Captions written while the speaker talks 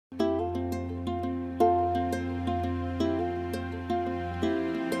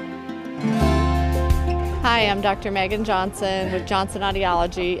Hi, I'm Dr. Megan Johnson with Johnson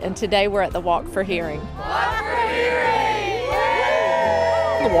Audiology, and today we're at the Walk4Hearing.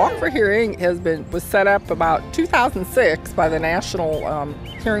 The Walk4Hearing was set up about 2006 by the National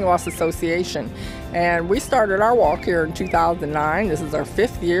Hearing Loss Association, and we started our walk here in 2009. This is our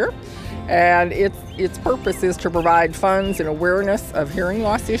 5th year, and its purpose is to provide funds and awareness of hearing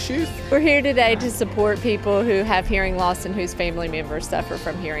loss issues. We're here today to support people who have hearing loss and whose family members suffer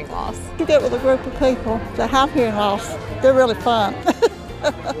from hearing loss. You get with a group of people that have hearing loss, they're really fun.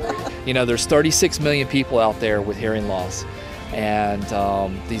 You know, there's 36 million people out there with hearing loss. And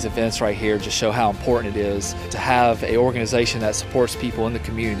these events right here just show how important it is to have an organization that supports people in the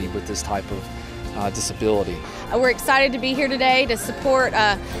community with this type of disability. We're excited to be here today to support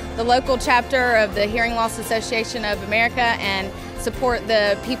the local chapter of the Hearing Loss Association of America and support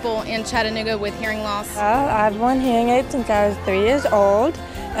the people in Chattanooga with hearing loss. I've worn hearing aids since I was 3 years old,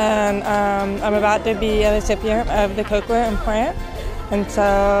 and I'm about to be a recipient of the cochlear implant, and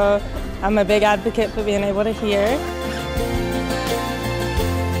so I'm a big advocate for being able to hear.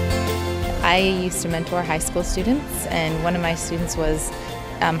 I used to mentor high school students, and one of my students was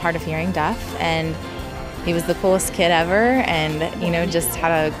hard of hearing deaf, and he was the coolest kid ever, and just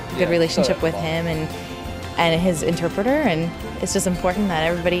had a good relationship with him and his interpreter, and it's just important that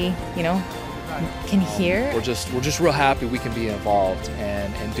everybody can hear. We're just real happy we can be involved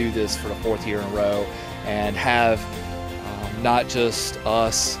and do this for the 4th year in a row, and have not just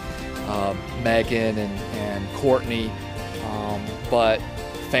us, Megan and Courtney, but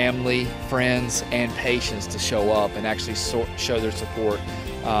family, friends, and patients to show up and actually show their support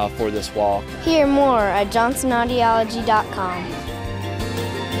for this walk. Hear more at johnsonaudiology.com.